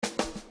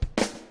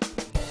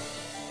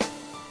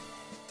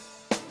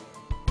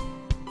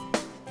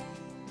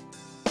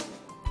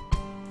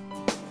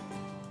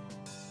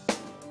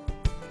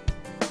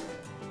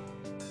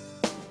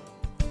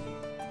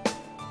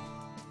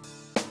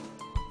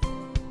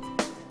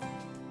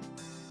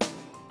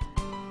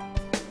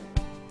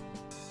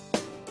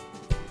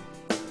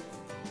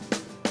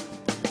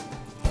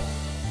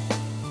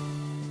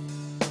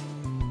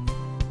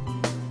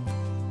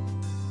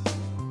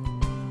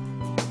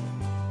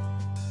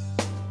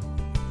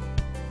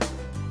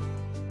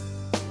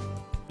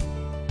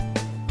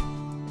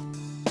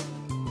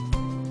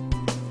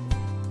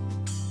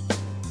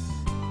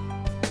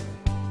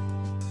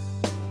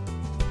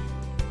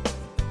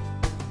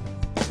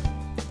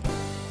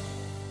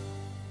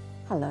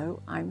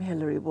Hello, I'm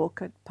Hilary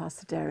Walker,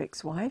 Pastor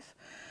Derek's wife.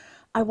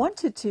 I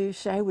wanted to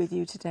share with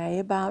you today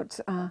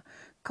about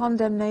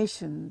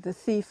condemnation, the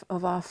thief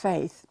of our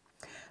faith.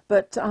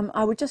 But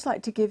I would just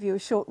like to give you a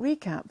short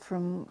recap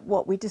from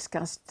what we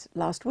discussed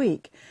last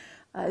week.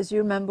 As you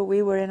remember,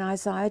 we were in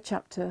Isaiah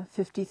chapter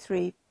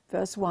 53,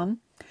 verse 1.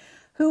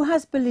 Who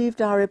has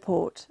believed our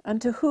report, and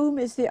to whom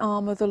is the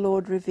arm of the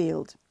Lord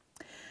revealed?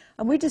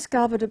 And we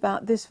discovered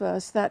about this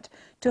verse that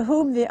to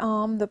whom the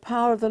arm, the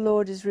power of the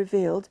Lord is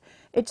revealed,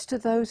 it's to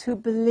those who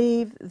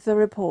believe the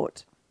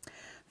report.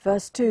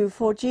 Verse 2,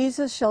 for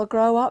Jesus shall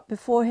grow up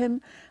before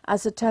him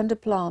as a tender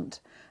plant,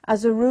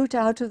 as a root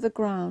out of the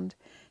ground.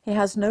 He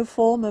has no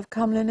form of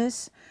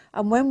comeliness,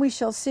 and when we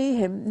shall see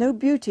him, no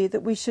beauty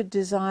that we should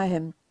desire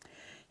him.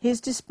 He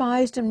is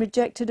despised and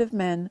rejected of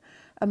men,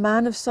 a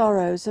man of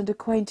sorrows and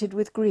acquainted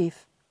with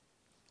grief.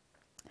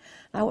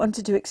 I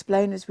wanted to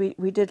explain, as we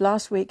did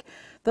last week,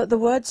 that the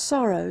word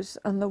sorrows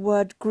and the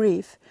word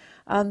grief,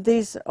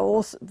 these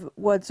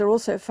words are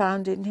also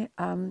found in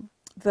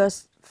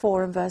verse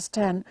 4 and verse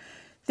 10.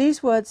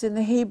 These words in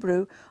the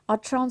Hebrew are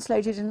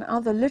translated in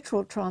other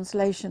literal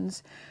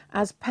translations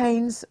as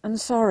pains and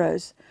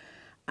sorrows.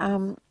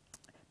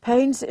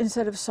 Pains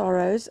instead of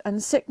sorrows,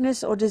 and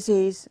sickness or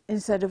disease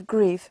instead of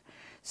grief.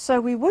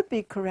 So we would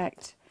be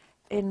correct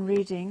in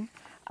reading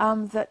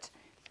that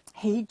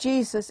he,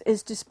 Jesus,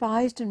 is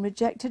despised and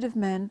rejected of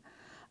men,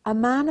 a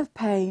man of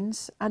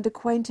pains and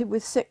acquainted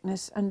with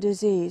sickness and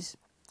disease.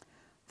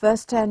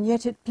 Verse 10,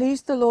 yet it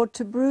pleased the Lord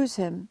to bruise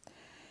him.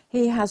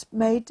 He has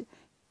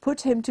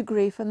put him to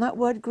grief, and that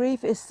word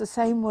grief is the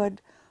same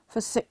word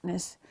for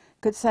sickness.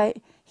 Could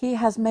say, he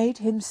has made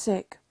him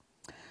sick.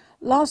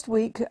 Last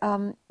week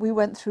we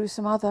went through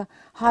some other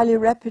highly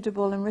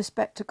reputable and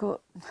respectable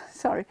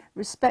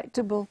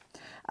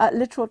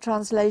literal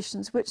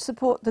translations which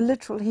support the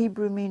literal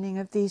Hebrew meaning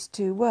of these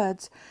two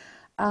words.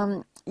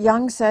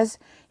 Young says,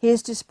 he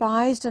is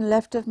despised and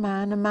left of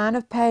man, a man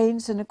of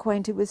pains and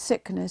acquainted with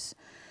sickness.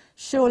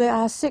 Surely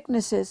our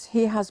sicknesses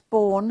he has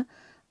borne,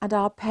 and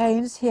our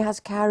pains he has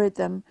carried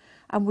them,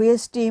 and we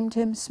esteemed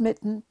him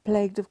smitten,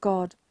 plagued of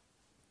God.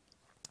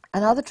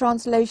 Another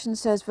translation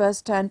says,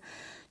 verse 10,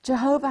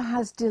 Jehovah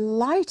has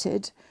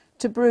delighted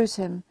to bruise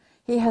him.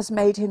 He has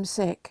made him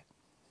sick.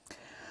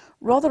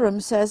 Rotherham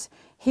says,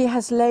 he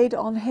has laid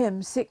on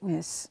him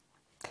sickness.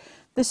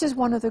 This is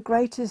one of the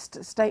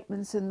greatest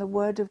statements in the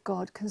Word of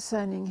God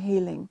concerning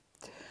healing.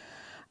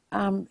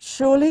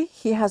 Surely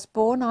he has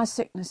borne our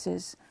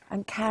sicknesses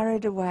and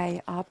carried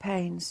away our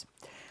pains.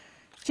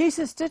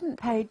 Jesus didn't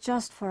pay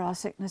just for our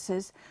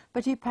sicknesses,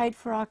 but he paid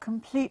for our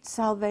complete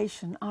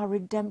salvation, our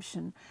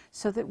redemption,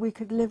 so that we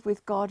could live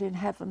with God in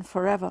heaven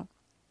forever.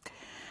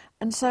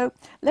 And so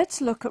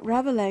let's look at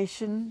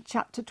Revelation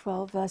chapter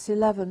 12, verse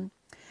 11.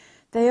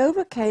 They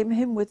overcame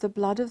him with the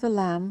blood of the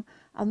Lamb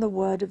and the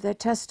word of their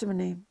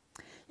testimony.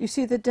 You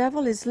see, the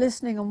devil is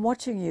listening and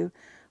watching you.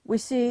 We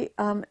see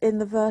in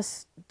the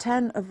verse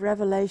 10 of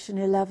Revelation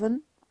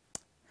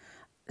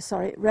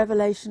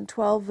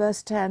 12,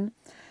 verse 10,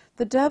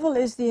 the devil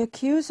is the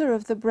accuser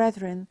of the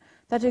brethren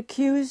that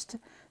accused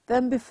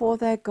them before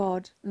their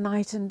God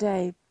night and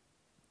day.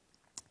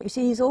 You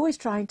see, he's always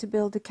trying to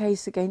build a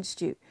case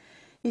against you.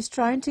 He's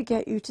trying to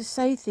get you to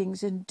say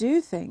things and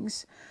do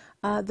things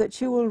that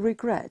you will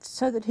regret,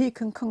 so that he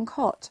can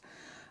concoct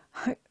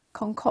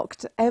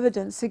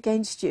evidence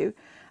against you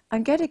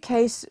and get a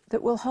case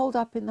that will hold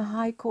up in the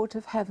high court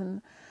of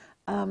heaven,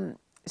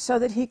 so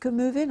that he can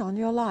move in on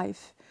your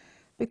life.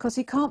 Because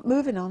he can't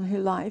move in on your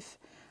life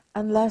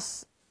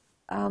unless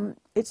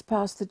it's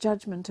past the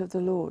judgment of the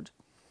Lord.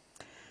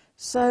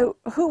 So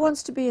who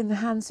wants to be in the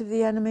hands of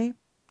the enemy?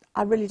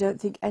 I really don't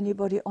think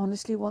anybody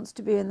honestly wants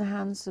to be in the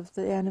hands of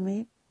the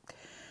enemy.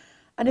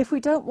 And if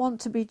we don't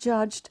want to be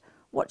judged,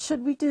 what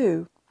should we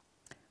do?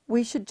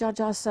 We should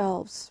judge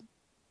ourselves,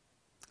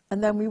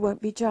 and then we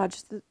won't be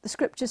judged. The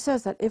scripture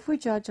says that if we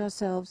judge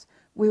ourselves,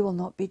 we will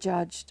not be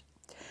judged.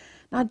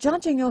 Now,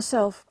 judging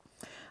yourself,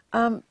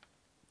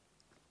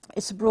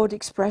 it's a broad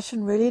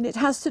expression really, and it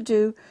has to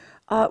do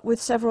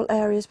with several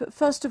areas. But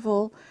first of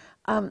all,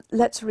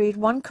 let's read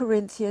 1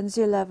 Corinthians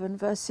 11,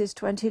 verses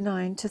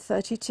 29 to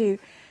 32.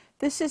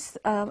 This is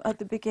at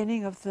the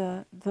beginning of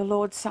the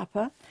Lord's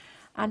Supper,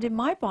 and in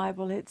my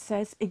Bible it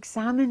says,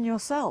 examine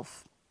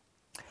yourself.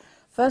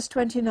 Verse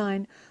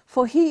 29,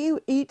 for he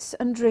who eats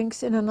and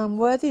drinks in an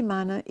unworthy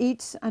manner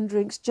eats and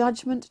drinks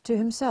judgment to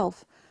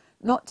himself,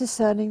 not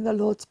discerning the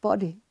Lord's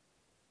body.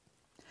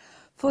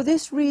 For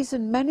this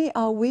reason many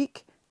are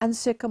weak and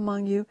sick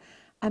among you,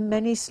 and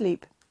many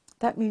sleep.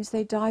 That means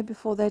they die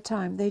before their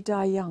time, they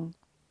die young.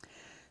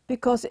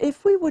 Because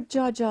if we would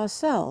judge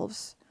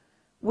ourselves,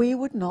 we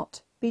would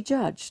not be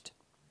judged.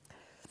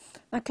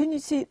 Now, can you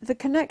see the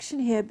connection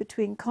here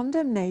between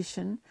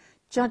condemnation,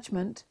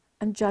 judgment,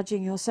 and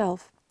judging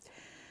yourself?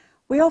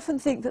 We often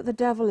think that the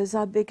devil is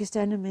our biggest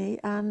enemy,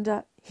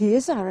 and he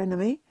is our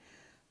enemy,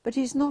 but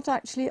he's not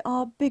actually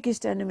our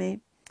biggest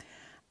enemy.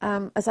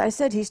 As I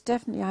said, he's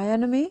definitely our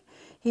enemy.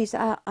 He's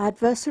our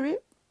adversary.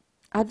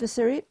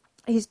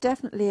 He's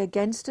definitely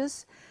against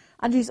us.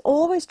 And he's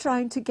always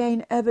trying to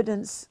gain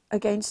evidence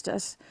against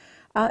us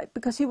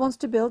because he wants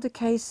to build a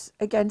case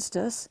against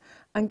us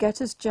and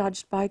get us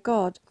judged by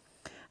God.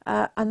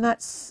 And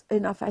that's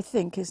enough, I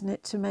think, isn't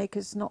it, to make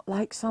us not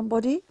like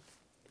somebody?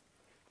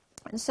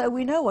 And so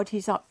we know what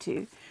he's up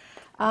to.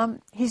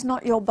 He's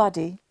not your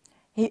buddy.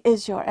 He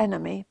is your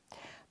enemy.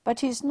 But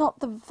he's not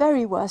the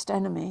very worst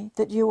enemy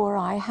that you or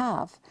I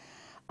have.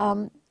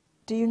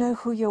 Do you know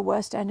who your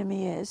worst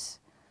enemy is?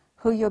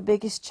 Who your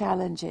biggest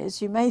challenge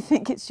is? You may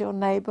think it's your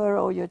neighbor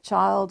or your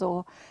child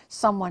or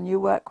someone you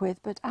work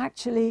with, but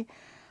actually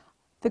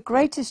the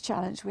greatest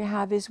challenge we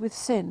have is with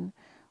sin,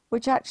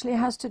 which actually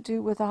has to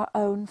do with our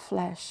own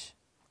flesh.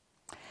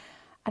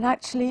 And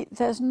actually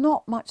there's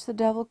not much the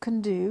devil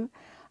can do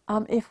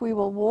if we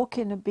will walk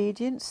in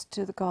obedience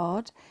to the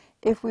God,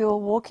 if we will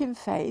walk in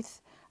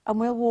faith, and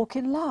we'll walk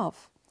in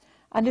love,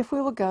 and if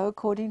we will go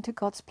according to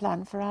God's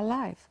plan for our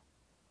life.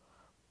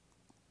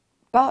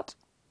 But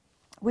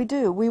we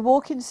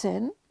walk in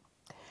sin,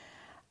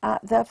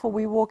 therefore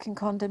we walk in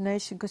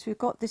condemnation, because we've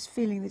got this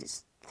feeling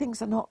that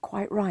things are not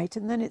quite right,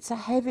 and then it's a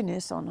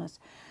heaviness on us,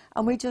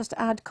 and we just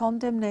add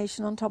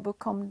condemnation on top of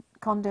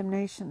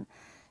condemnation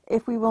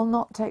if we will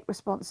not take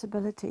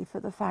responsibility for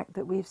the fact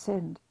that we've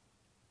sinned.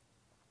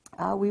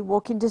 We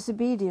walk in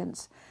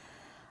disobedience,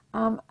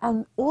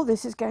 and all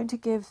this is going to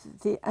give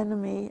the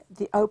enemy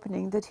the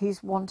opening that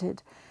he's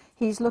wanted.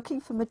 He's looking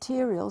for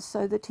materials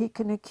so that he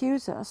can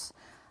accuse us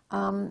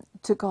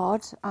to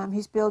God.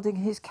 He's building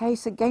his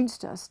case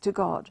against us to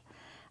God,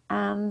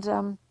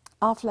 and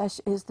our flesh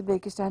is the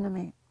biggest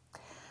enemy.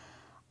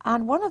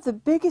 And one of the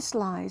biggest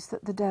lies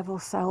that the devil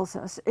sells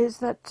us is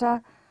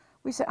that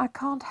we say, I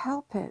can't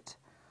help it.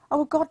 Oh,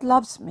 well, God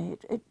loves me.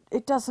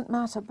 It doesn't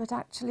matter. But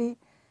actually,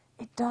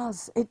 it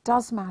does. It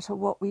does matter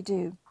what we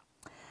do.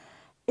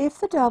 If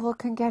the devil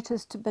can get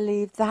us to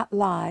believe that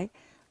lie,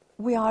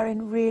 we are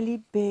in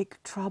really big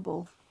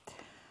trouble.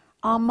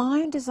 Our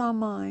mind is our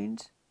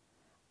mind.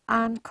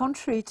 And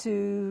contrary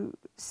to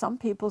some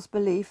people's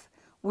belief,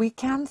 we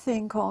can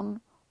think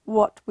on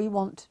what we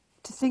want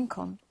to think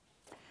on.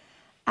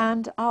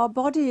 And our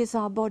body is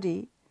our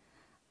body,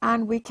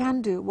 and we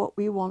can do what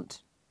we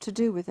want to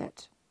do with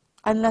it.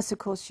 Unless, of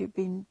course, you've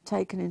been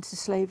taken into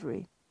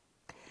slavery.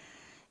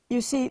 You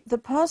see, the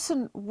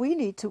person we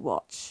need to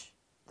watch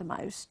the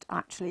most,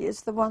 actually,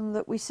 is the one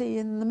that we see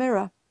in the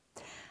mirror.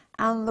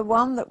 And the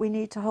one that we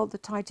need to hold the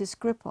tightest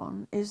grip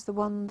on is the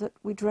one that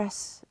we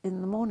dress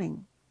in the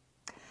morning.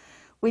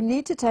 We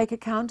need to take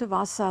account of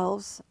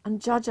ourselves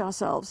and judge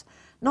ourselves,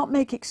 not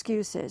make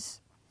excuses.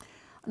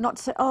 Not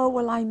say, oh,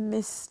 well, I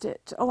missed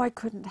it. Oh, I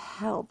couldn't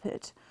help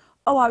it.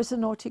 Oh, I was a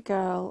naughty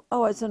girl.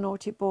 Oh, I was a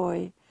naughty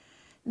boy.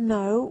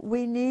 No,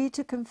 we need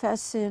to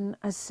confess sin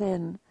as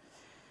sin.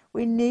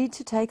 We need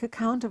to take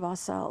account of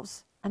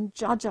ourselves and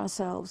judge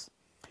ourselves.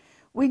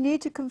 We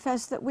need to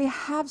confess that we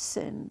have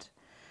sinned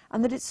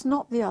and that it's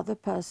not the other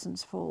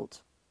person's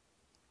fault.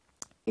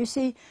 You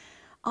see,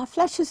 our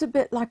flesh is a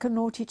bit like a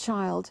naughty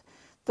child.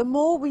 The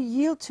more we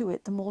yield to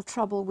it, the more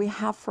trouble we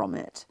have from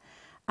it.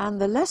 And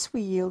the less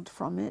we yield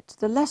from it,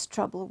 the less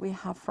trouble we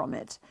have from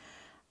it.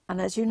 And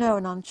as you know,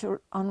 an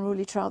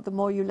unruly child, the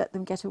more you let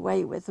them get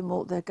away with, the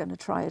more they're going to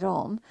try it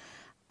on.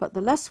 But the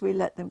less we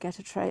let them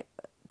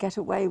get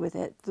away with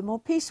it, the more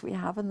peace we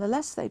have and the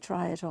less they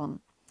try it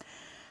on.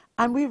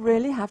 And we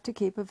really have to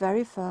keep a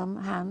very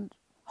firm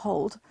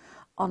hold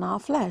on our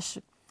flesh.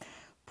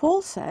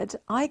 Paul said,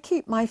 I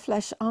keep my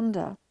flesh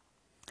under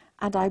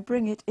and I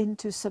bring it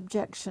into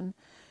subjection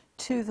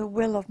to the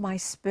will of my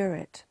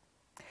spirit.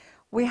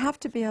 We have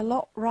to be a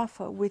lot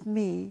rougher with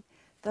me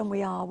than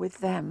we are with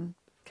them.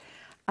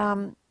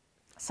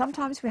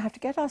 Sometimes we have to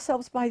get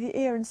ourselves by the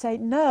ear and say,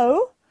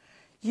 no,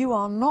 you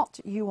are not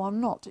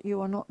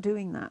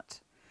doing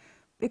that.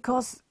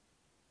 Because,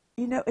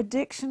 you know,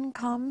 addiction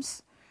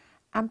comes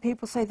and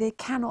people say they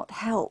cannot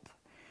help.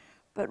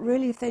 But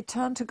really, if they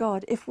turn to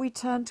God, if we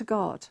turn to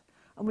God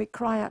and we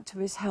cry out to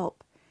his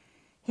help,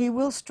 he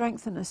will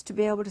strengthen us to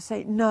be able to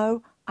say,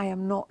 no, I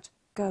am not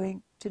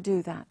going to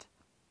do that.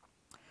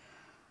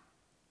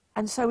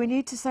 And so we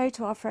need to say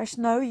to our flesh,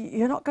 no,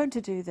 you're not going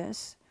to do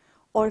this.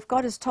 Or if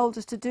God has told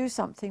us to do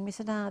something, we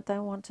say, no, I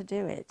don't want to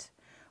do it.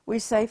 We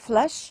say,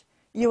 flesh,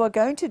 you are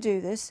going to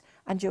do this,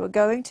 and you are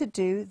going to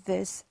do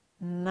this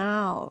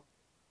now.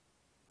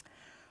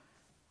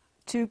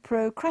 To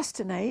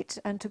procrastinate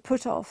and to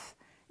put off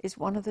is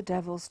one of the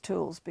devil's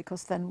tools,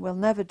 because then we'll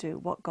never do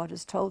what God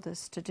has told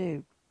us to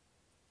do.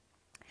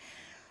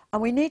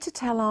 And we need to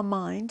tell our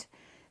mind,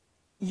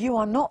 you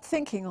are not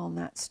thinking on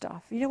that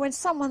stuff. You know, when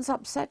someone's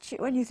upset you,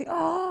 when you think,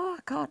 oh,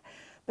 I can't,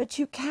 but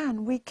you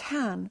can, we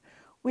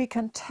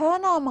can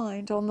turn our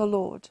mind on the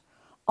Lord,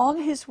 on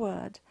his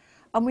word,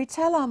 and we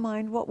tell our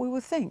mind what we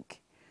will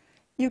think.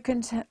 You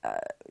can,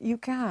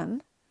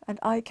 and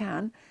I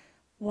can.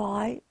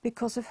 Why?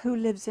 Because of who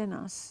lives in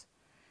us.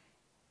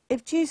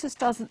 If Jesus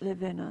doesn't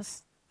live in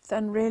us,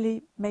 then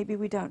really maybe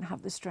we don't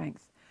have the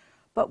strength.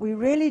 But we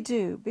really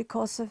do,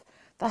 because of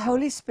the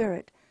Holy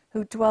Spirit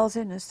who dwells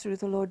in us through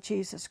the Lord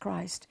Jesus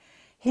Christ.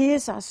 He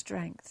is our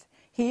strength.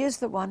 He is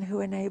the one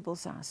who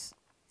enables us.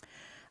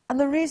 And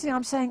the reason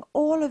I'm saying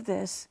all of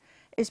this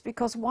is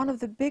because one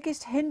of the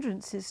biggest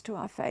hindrances to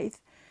our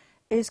faith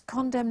is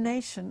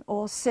condemnation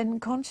or sin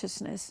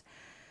consciousness.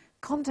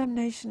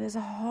 Condemnation is a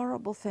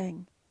horrible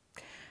thing.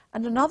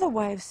 And another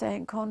way of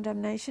saying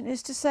condemnation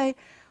is to say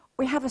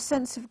we have a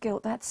sense of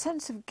guilt, that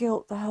sense of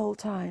guilt the whole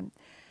time.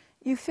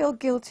 You feel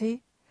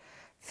guilty,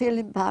 feel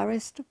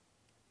embarrassed,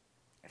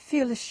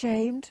 feel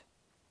ashamed,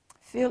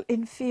 feel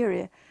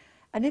inferior.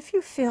 And if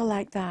you feel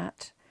like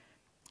that,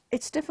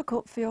 it's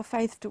difficult for your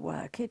faith to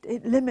work.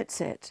 It limits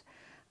it.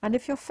 And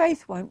if your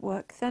faith won't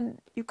work, then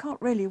you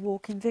can't really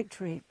walk in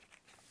victory.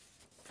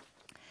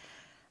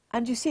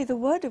 And you see, the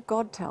Word of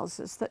God tells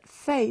us that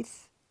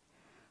faith,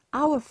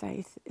 our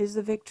faith, is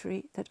the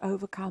victory that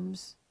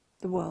overcomes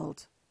the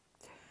world.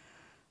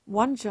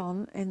 1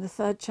 John, in the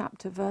 3rd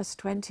chapter, verse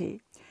 20,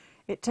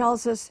 it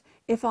tells us,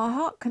 if our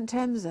heart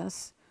condemns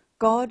us,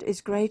 God is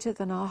greater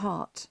than our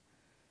heart,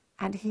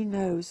 and he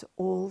knows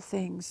all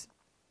things.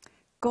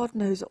 God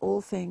knows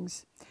all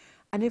things.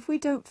 And if we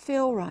don't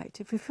feel right,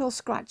 if we feel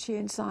scratchy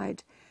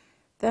inside,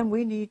 then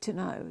we need to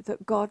know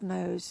that God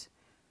knows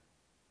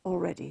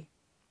already.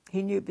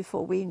 He knew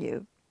before we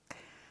knew.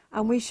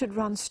 And we should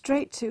run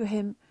straight to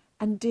him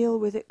and deal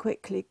with it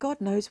quickly. God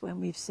knows when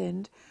we've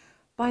sinned.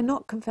 By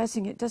not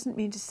confessing it doesn't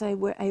mean to say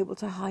we're able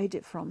to hide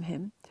it from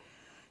him.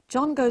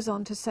 John goes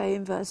on to say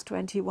in verse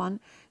 21,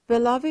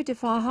 Beloved,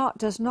 if our heart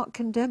does not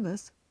condemn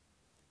us,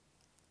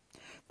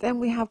 then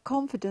we have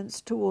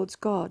confidence towards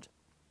God.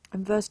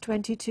 And verse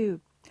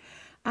 22,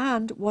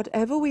 and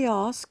whatever we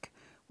ask,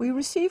 we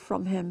receive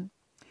from him,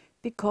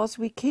 because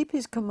we keep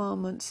his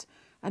commandments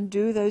and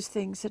do those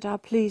things that are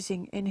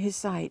pleasing in his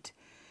sight.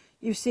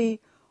 You see,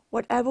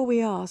 whatever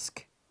we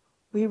ask,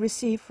 we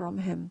receive from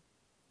him.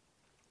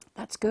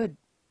 That's good.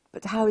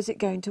 But how is it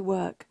going to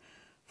work?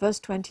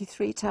 Verse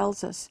 23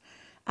 tells us,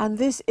 and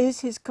this is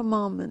his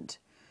commandment,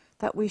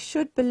 that we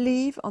should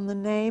believe on the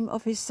name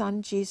of his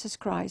Son, Jesus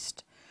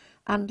Christ,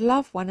 and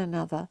love one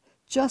another,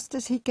 just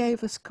as he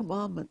gave us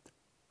commandment.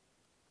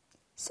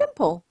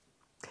 Simple.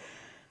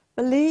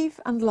 Believe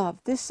and love.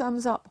 This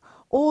sums up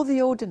all the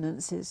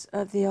ordinances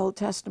of the Old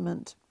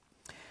Testament.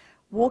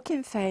 Walk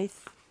in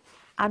faith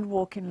and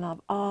walk in love.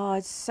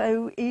 It's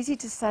so easy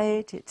to say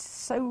it. It's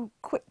so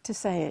quick to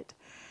say it.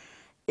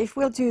 If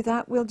we'll do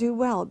that, we'll do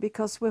well,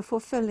 because we're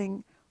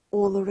fulfilling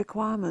all the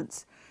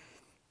requirements.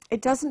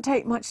 It doesn't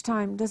take much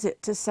time, does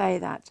it, to say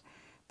that?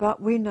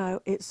 But we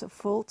know it's a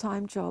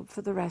full-time job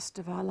for the rest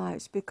of our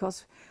lives,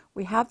 because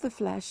we have the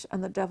flesh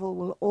and the devil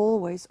will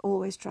always,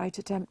 always try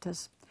to tempt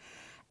us.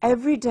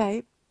 Every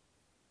day,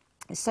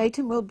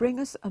 Satan will bring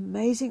us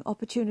amazing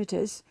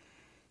opportunities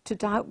to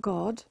doubt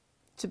God,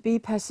 to be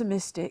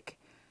pessimistic,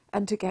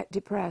 and to get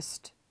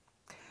depressed.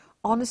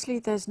 Honestly,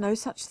 there's no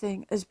such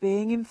thing as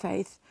being in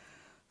faith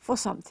for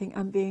something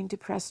and being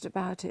depressed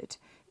about it.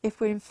 If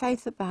we're in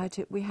faith about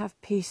it, we have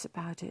peace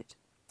about it.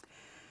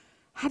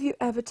 Have you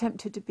ever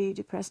tempted to be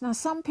depressed? Now,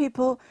 some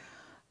people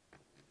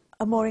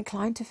are more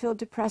inclined to feel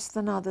depressed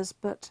than others,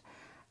 but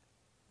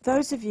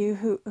those of you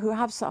who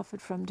have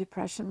suffered from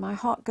depression, my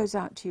heart goes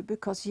out to you,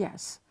 because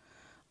yes,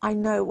 I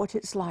know what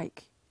it's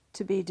like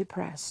to be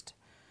depressed.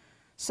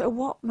 So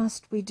what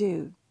must we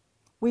do?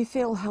 We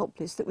feel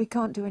helpless, that we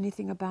can't do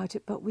anything about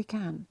it, but we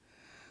can.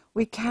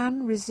 We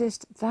can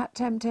resist that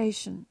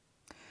temptation.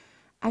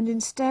 And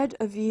instead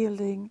of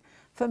yielding,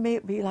 for me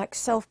it would be like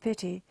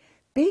self-pity,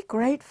 be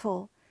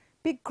grateful.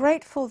 Be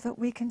grateful that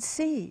we can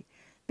see.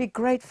 Be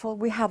grateful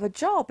we have a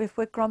job if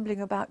we're grumbling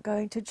about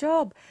going to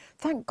job.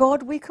 Thank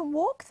God we can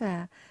walk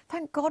there.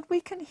 Thank God we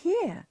can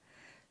hear.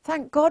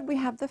 Thank God we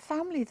have the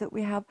family that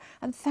we have.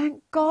 And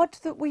thank God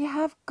that we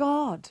have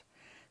God.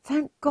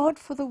 Thank God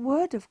for the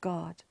Word of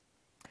God.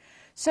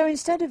 So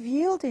instead of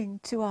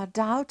yielding to our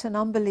doubt and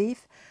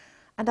unbelief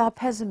and our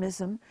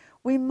pessimism,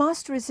 we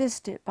must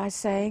resist it by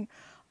saying,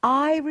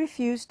 I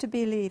refuse to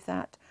believe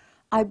that.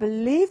 I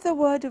believe the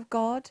Word of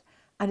God,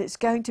 and it's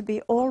going to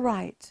be all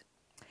right.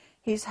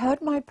 He's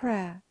heard my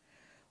prayer.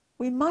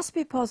 We must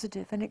be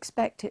positive and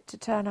expect it to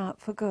turn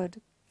out for good.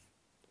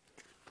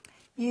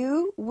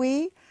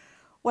 We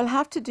will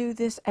have to do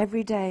this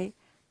every day,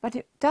 but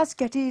it does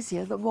get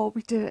easier the more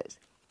we do it.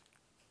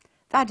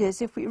 That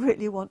is, if we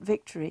really want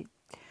victory.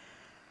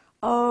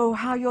 Oh,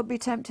 how you'll be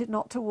tempted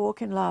not to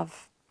walk in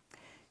love.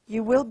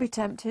 You will be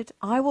tempted,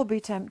 I will be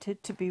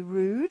tempted to be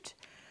rude.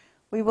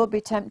 We will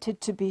be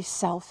tempted to be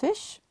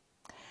selfish.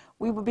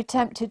 We will be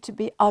tempted to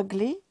be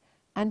ugly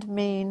and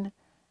mean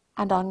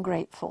and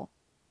ungrateful.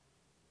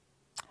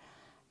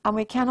 And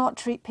we cannot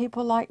treat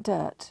people like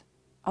dirt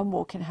and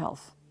walk in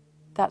health.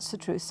 That's the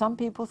truth. Some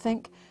people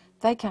think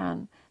they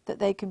can, that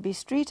they can be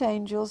street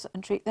angels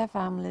and treat their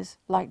families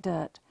like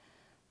dirt.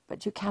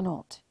 But you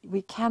cannot.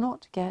 We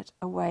cannot get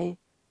away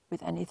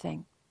with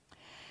anything.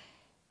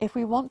 If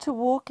we want to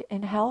walk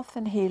in health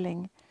and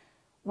healing,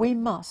 we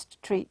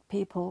must treat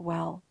people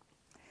well.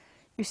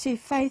 You see,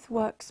 faith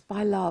works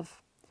by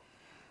love.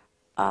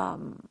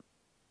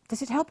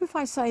 Does it help if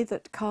I say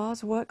that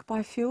cars work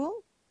by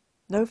fuel?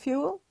 No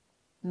fuel,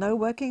 no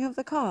working of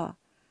the car.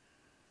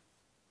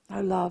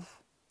 No love,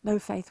 no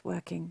faith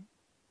working.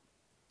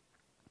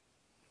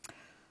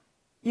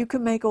 You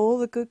can make all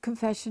the good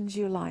confessions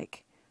you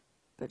like,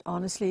 but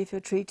honestly, if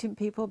you're treating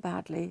people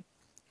badly,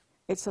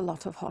 it's a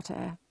lot of hot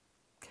air.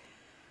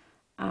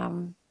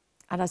 And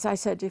as I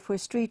said, if we're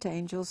street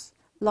angels,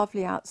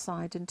 lovely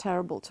outside and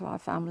terrible to our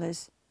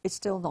families, it's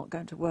still not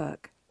going to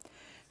work.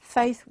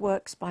 Faith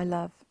works by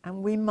love,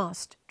 and we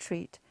must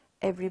treat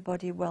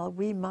everybody well.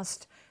 We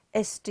must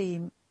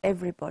esteem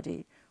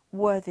everybody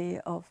worthy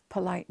of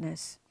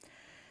politeness.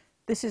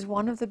 This is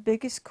one of the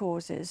biggest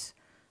causes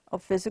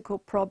of physical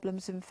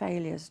problems and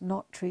failures,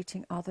 not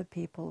treating other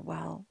people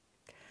well.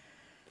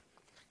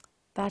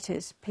 That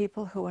is,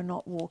 people who are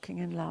not walking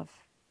in love.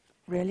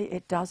 Really,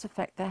 it does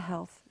affect their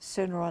health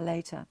sooner or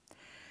later.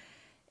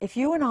 If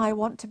you and I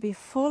want to be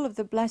full of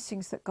the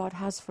blessings that God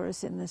has for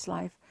us in this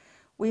life,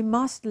 we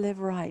must live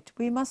right.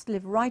 We must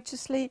live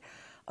righteously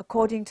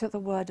according to the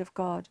Word of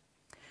God.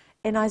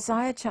 In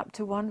Isaiah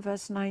chapter 1,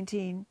 verse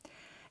 19,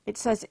 it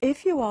says,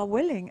 "If you are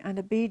willing and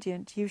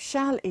obedient, you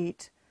shall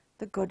eat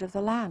the good of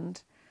the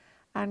land."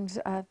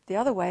 And the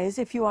other way is,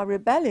 if you are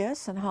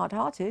rebellious and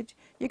hard-hearted,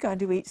 you're going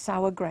to eat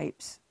sour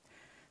grapes,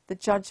 the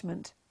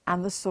judgment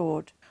and the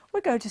sword.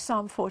 We'll go to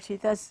Psalm 40.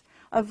 There's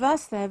a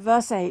verse there,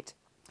 verse 8,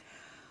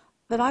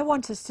 that I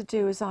want us to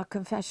do as our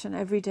confession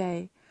every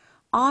day.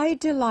 "I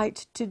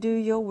delight to do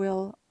your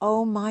will,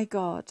 O my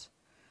God,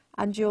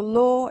 and your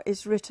law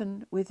is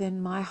written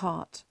within my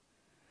heart."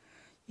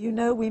 You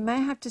know, we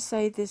may have to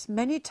say this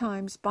many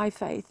times by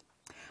faith.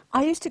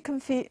 I used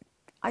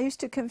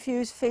to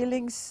confuse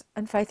feelings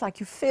and faith, like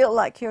you feel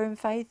like you're in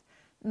faith.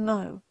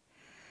 No.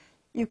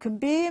 You can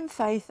be in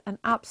faith and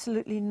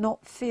absolutely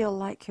not feel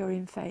like you're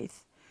in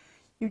faith.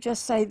 You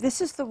just say, this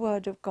is the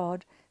word of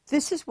God.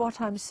 This is what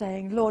I'm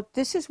saying. Lord,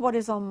 this is what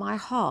is on my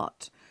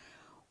heart.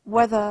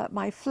 Whether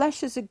my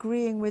flesh is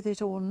agreeing with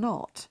it or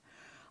not,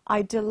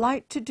 I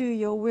delight to do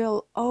your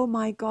will, O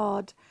my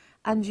God,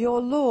 and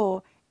your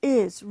law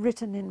is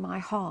written in my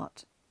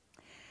heart.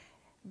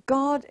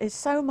 God is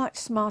so much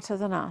smarter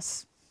than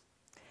us.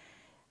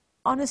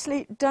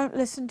 Honestly, don't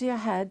listen to your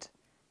head.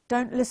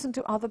 Don't listen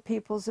to other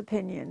people's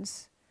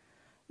opinions.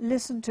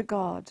 Listen to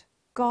God.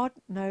 God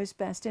knows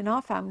best. In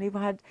our family,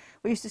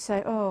 we used to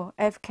say, oh,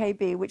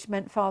 FKB, which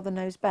meant Father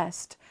knows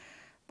best.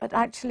 But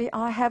actually,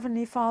 our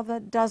Heavenly Father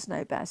does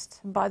know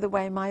best. And by the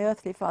way, my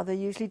earthly father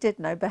usually did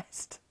know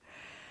best.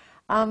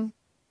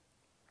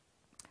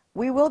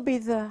 We will be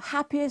the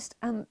happiest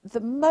and the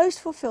most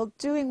fulfilled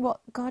doing what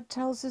God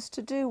tells us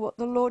to do, what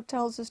the Lord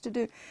tells us to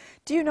do.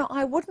 Do you know,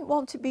 I wouldn't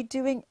want to be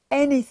doing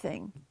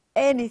anything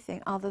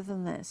other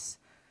than this.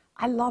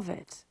 I love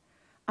it.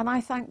 And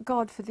I thank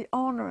God for the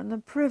honor and the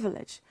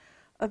privilege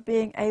of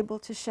being able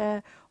to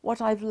share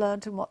what I've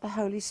learned and what the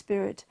Holy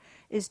Spirit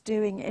is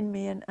doing in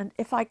me. And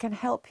if I can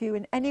help you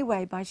in any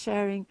way by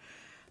sharing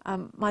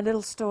my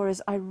little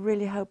stories, I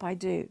really hope I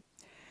do.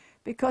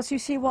 Because you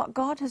see, what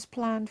God has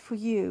planned for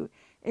you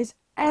is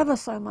ever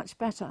so much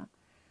better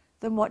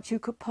than what you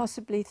could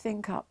possibly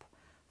think up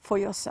for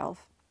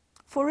yourself.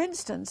 For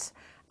instance,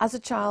 as a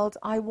child,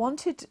 I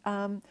wanted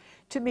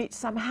to meet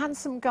some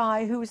handsome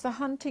guy who was the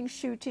hunting,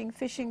 shooting,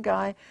 fishing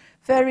guy,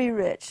 very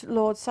rich,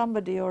 Lord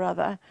somebody or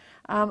other,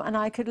 and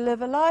I could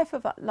live a life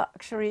of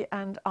luxury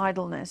and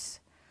idleness.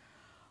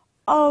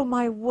 Oh,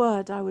 my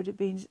word, I would have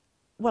been,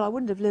 well, I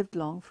wouldn't have lived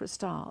long for a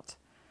start,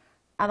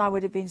 and I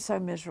would have been so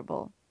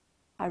miserable.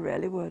 I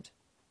really would.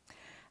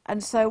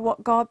 And so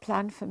what God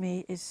planned for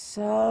me is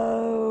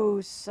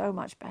so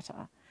much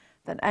better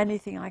than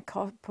anything I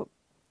could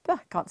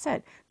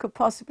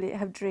possibly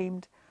have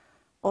dreamed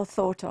or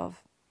thought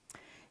of.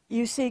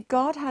 You see,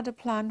 God had a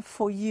plan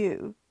for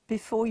you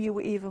before you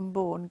were even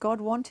born.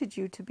 God wanted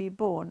you to be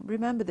born.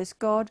 Remember this,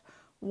 God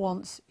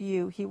wants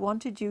you. He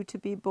wanted you to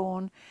be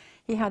born.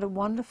 He has a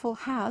wonderful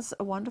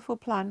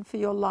plan for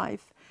your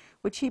life,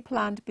 which he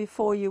planned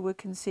before you were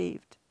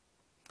conceived.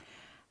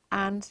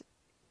 And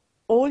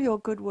all your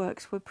good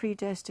works were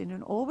predestined,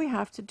 and all we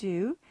have to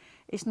do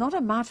is not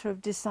a matter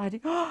of deciding,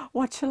 oh,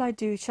 what shall I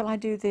do? Shall I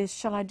do this?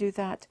 Shall I do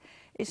that?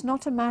 It's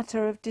not a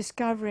matter of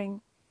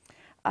discovering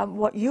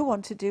what you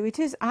want to do. It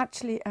is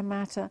actually a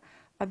matter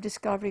of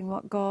discovering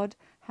what God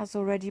has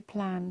already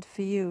planned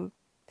for you.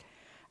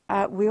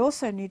 We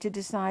also need to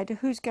decide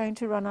who's going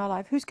to run our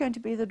life. Who's going to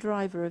be the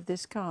driver of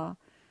this car?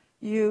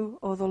 You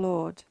or the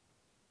Lord?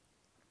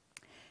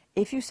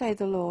 If you say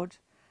the Lord,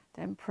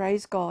 then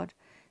praise God,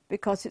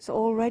 because it's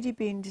already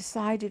been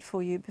decided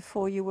for you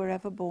before you were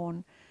ever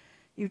born.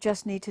 You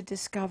just need to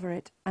discover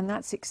it, and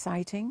that's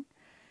exciting.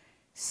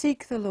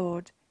 Seek the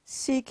Lord,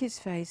 seek his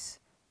face,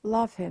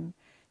 love him,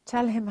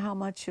 tell him how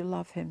much you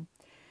love him.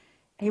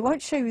 He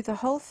won't show you the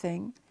whole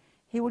thing,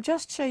 he will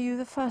just show you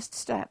the first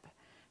step,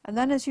 and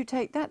then as you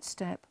take that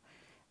step,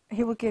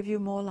 he will give you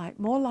more light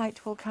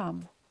will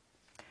come.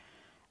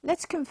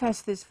 Let's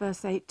confess this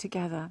verse 8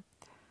 together.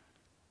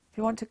 If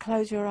you want to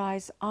close your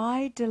eyes,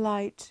 I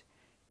delight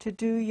to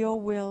do your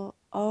will,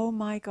 O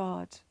my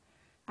God,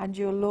 and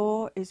your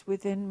law is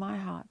within my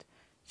heart.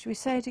 Should we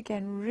say it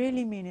again?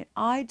 Really mean it.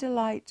 I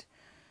delight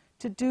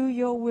to do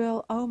your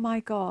will, O my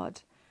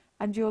God,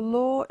 and your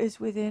law is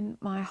within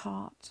my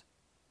heart.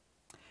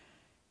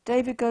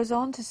 David goes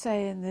on to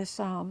say in this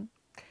psalm,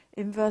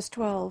 in verse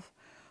 12,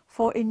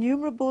 "For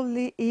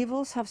innumerable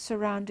evils have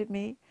surrounded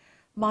me,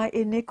 my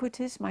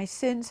iniquities, my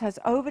sins has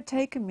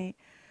overtaken me,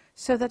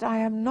 so that I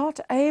am not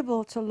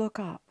able to look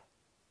up.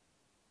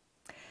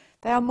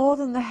 They are more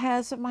than the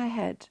hairs of my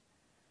head,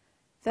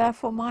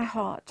 therefore my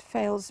heart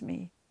fails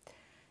me."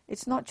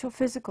 It's not your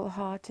physical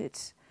heart,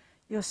 it's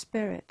your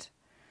spirit.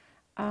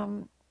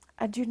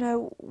 And you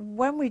know,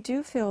 when we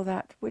do feel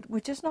that, we're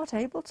just not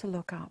able to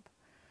look up.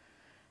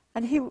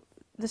 And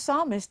the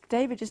psalmist,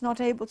 David, is not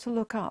able to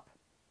look up.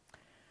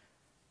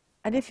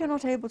 And if you're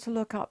not able to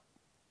look up,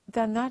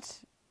 then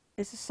that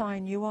is a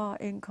sign you are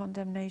in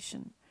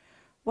condemnation.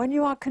 When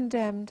you are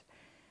condemned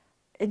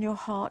in your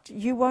heart,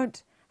 you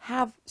won't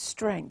have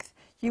strength,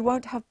 you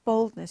won't have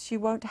boldness, you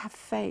won't have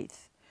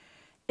faith.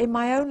 In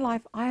my own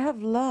life, I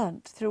have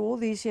learned through all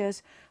these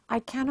years, I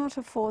cannot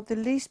afford the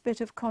least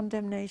bit of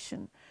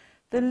condemnation,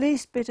 the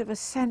least bit of a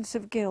sense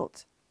of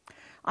guilt.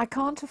 I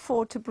can't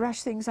afford to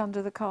brush things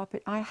under the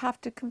carpet. I have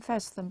to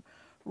confess them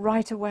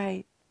right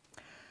away.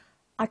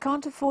 I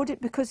can't afford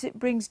it because it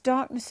brings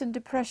darkness and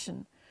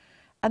depression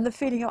and the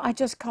feeling of I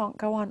just can't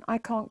go on, I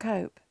can't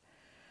cope.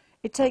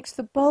 It takes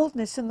the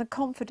boldness and the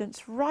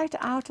confidence right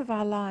out of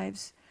our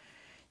lives.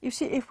 You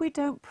see, if we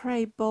don't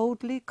pray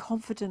boldly,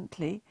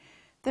 confidently,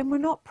 then we're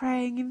not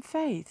praying in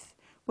faith.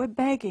 We're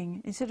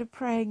begging instead of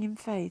praying in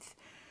faith.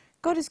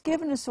 God has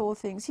given us all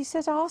things. He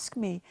says, ask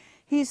me.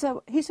 He's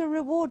a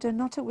rewarder,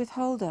 not a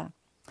withholder.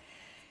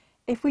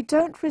 If we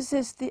don't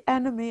resist the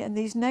enemy and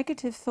these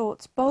negative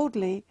thoughts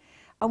boldly,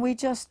 and we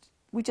just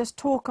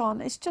talk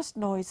on, it's just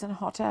noise and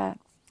hot air.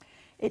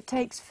 It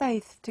takes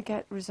faith to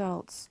get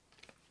results.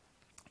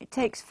 It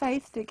takes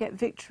faith to get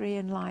victory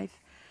in life.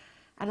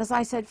 And as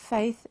I said,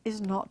 faith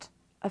is not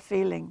a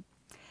feeling.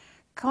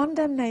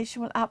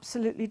 Condemnation will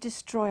absolutely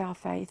destroy our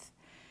faith.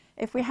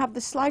 If we have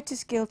the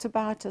slightest guilt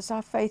about us,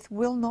 our faith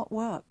will not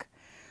work.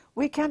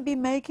 We can be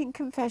making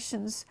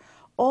confessions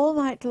all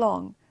night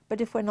long,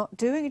 but if we're not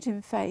doing it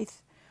in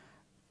faith,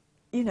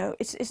 you know,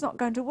 it's not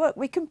going to work.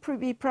 We can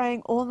be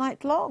praying all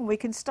night long. We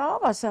can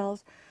starve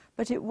ourselves,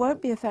 but it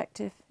won't be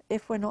effective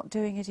if we're not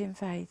doing it in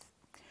faith.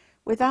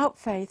 Without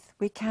faith,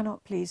 we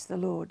cannot please the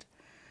Lord.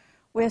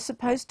 We're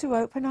supposed to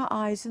open our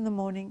eyes in the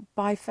morning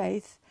by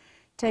faith,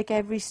 take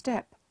every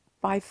step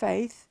by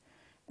faith,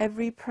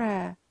 every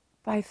prayer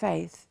by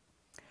faith.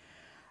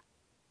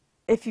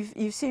 If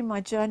you've seen my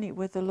journey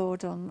with the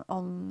Lord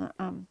on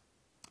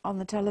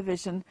the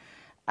television,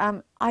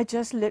 I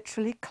just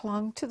literally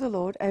clung to the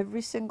Lord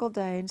every single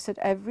day and said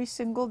every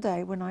single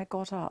day when I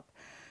got up,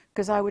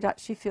 because I would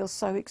actually feel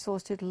so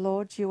exhausted,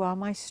 Lord, you are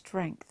my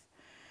strength.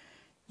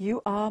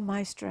 You are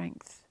my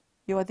strength.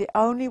 You are the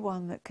only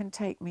one that can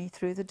take me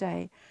through the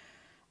day.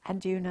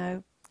 And you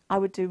know, I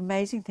would do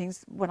amazing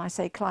things. When I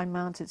say climb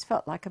mountains,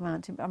 felt like a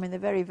mountain. I mean, they're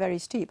very, very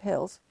steep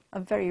hills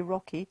and very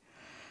rocky.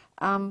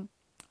 And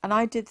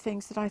I did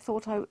things that I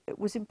thought it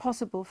was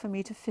impossible for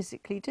me to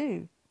physically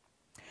do.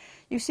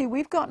 You see,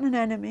 we've got an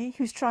enemy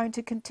who's trying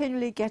to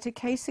continually get a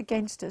case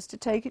against us to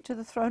take it to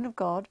the throne of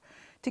God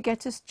to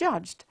get us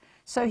judged.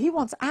 So he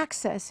wants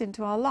access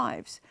into our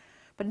lives.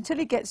 But until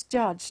he gets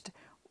judged,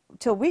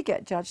 till we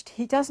get judged,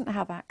 he doesn't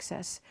have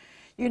access.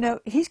 You know,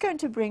 he's going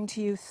to bring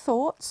to you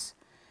thoughts,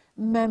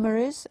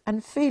 memories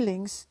and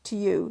feelings to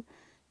you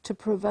to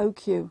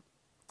provoke you.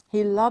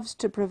 He loves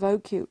to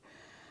provoke you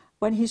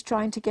when he's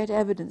trying to get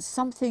evidence,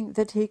 something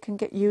that he can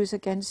use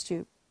against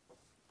you.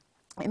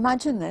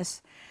 Imagine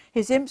this.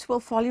 His imps will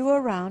follow you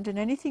around and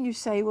anything you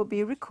say will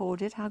be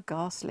recorded. How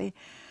ghastly.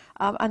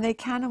 And they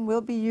can and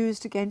will be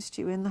used against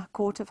you in the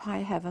court of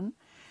high heaven.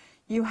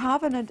 You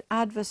have an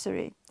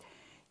adversary.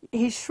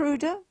 He's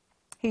shrewder.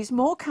 He's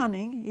more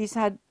cunning. He's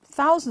had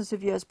thousands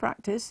of years'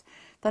 practice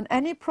than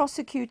any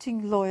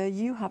prosecuting lawyer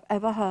you have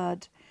ever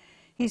heard.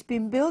 He's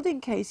been building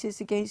cases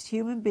against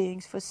human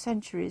beings for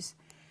centuries.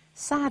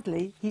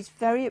 Sadly, he's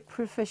very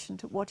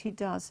proficient at what he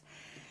does.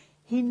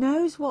 He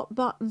knows what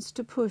buttons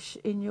to push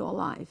in your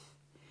life.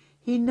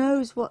 He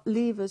knows what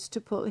levers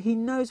to pull. He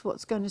knows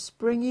what's going to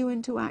spring you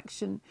into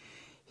action.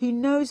 He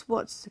knows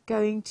what's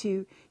going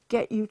to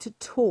get you to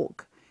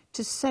talk,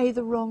 to say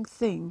the wrong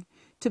thing,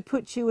 to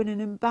put you in an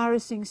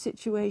embarrassing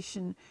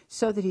situation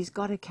so that he's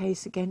got a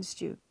case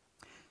against you.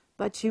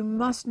 But you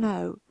must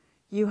know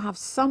you have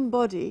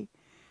somebody,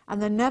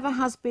 and there never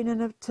has been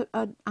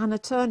an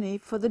attorney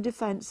for the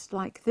defense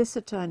like this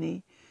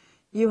attorney.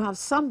 You have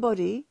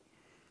somebody,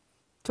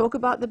 talk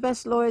about the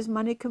best lawyers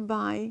money can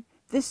buy.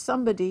 This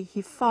somebody,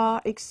 he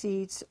far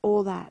exceeds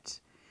all that.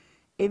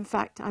 In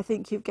fact, I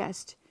think you've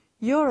guessed,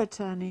 your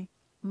attorney,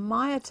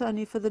 my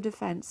attorney for the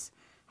defense,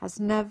 has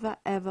never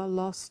ever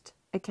lost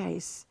a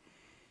case.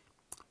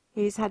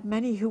 He's had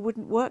many who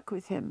wouldn't work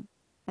with him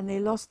and they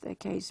lost their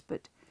case,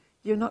 but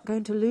you're not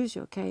going to lose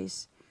your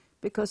case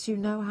because you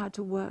know how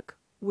to work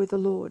with the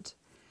Lord.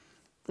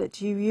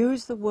 That you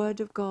use the word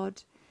of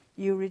God,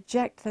 you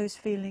reject those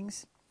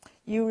feelings,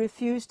 you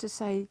refuse to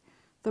say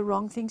the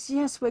wrong things.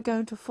 Yes, we're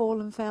going to fall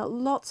and fail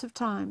lots of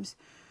times,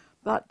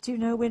 but you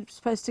know, we're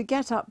supposed to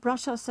get up,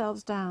 brush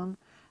ourselves down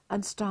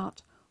and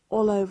start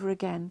all over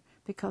again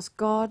because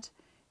God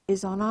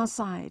is on our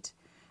side.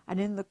 And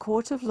in the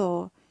court of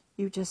law,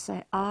 you just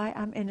say, I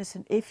am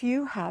innocent. If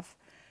you have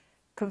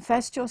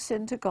confessed your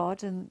sin to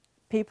God and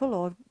people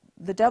or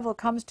the devil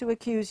comes to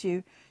accuse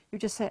you, you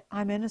just say,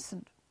 I'm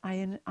innocent.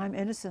 I'm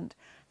innocent.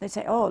 They'd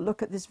say, oh,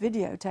 look at this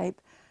videotape.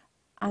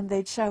 And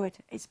they'd show it.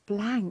 It's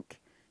blank.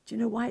 Do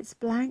you know why it's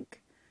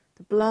blank?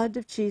 The blood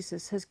of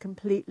Jesus has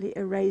completely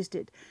erased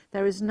it.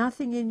 There is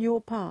nothing in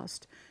your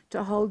past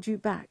to hold you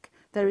back.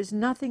 There is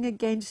nothing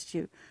against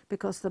you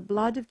because the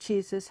blood of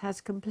Jesus has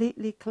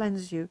completely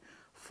cleansed you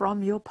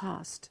from your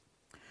past.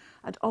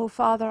 And oh,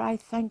 Father, I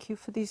thank you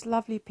for these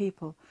lovely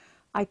people.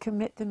 I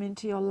commit them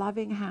into your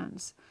loving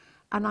hands.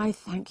 And I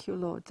thank you,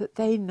 Lord, that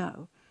they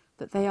know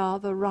that they are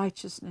the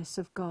righteousness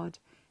of God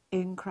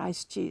in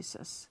Christ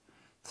Jesus,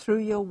 through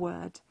your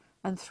word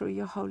and through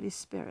your Holy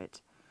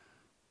Spirit.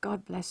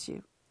 God bless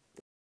you.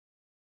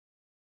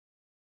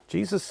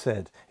 Jesus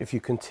said, if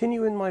you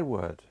continue in my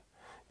word,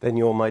 then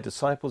you're my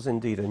disciples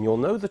indeed, and you'll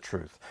know the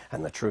truth,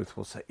 and the truth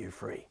will set you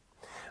free.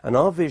 And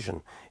our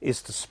vision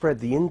is to spread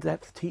the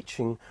in-depth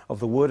teaching of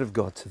the Word of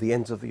God to the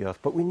ends of the earth.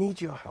 But we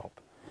need your help.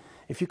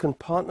 If you can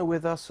partner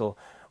with us or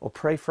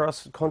pray for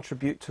us,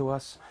 contribute to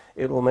us,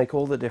 it will make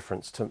all the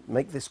difference to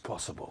make this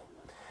possible.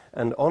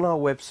 And on our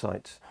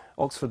website,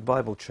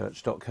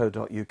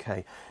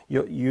 oxfordbiblechurch.co.uk,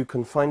 you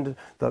can find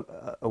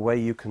a way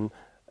you can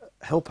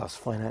help us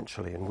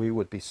financially, and we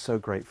would be so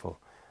grateful.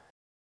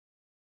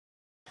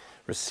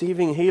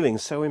 Receiving healing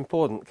is so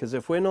important, because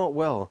if we're not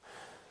well,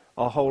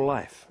 our whole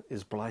life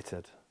is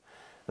blighted.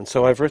 And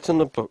so I've written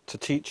a book to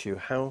teach you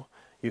how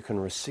you can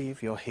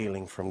receive your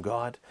healing from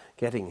God,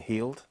 Getting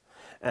Healed.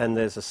 And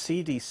there's a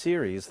CD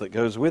series that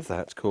goes with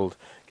that called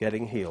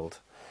Getting Healed.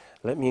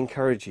 Let me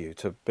encourage you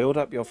to build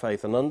up your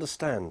faith and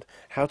understand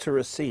how to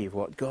receive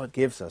what God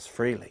gives us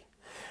freely.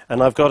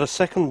 And I've got a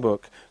second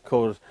book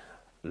called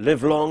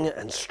Live Long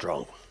and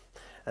Strong.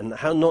 And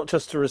how not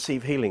just to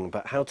receive healing,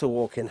 but how to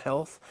walk in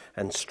health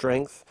and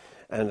strength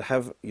and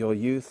have your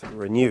youth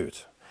renewed.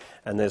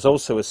 And there's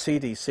also a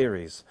CD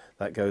series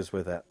that goes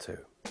with that too.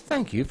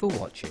 Thank you for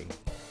watching.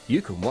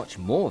 You can watch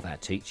more of our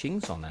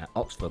teachings on our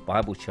Oxford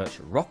Bible Church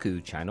Roku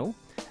channel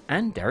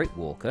and Derek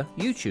Walker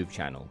YouTube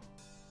channel.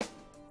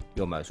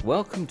 You're most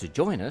welcome to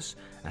join us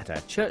at our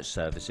church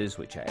services,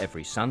 which are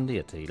every Sunday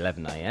at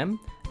 11 AM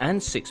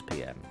and 6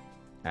 PM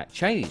at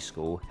Cheney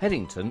School,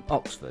 Headington,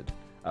 Oxford,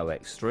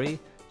 OX3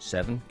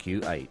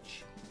 7QH.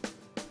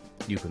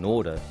 You can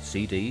order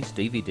CDs,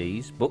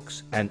 DVDs,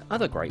 books and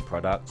other great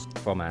products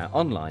from our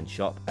online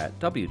shop at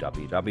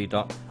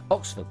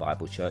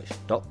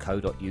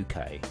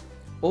www.oxfordbiblechurch.co.uk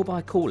or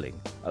by calling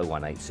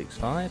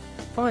 01865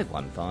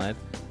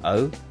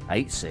 515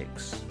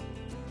 086.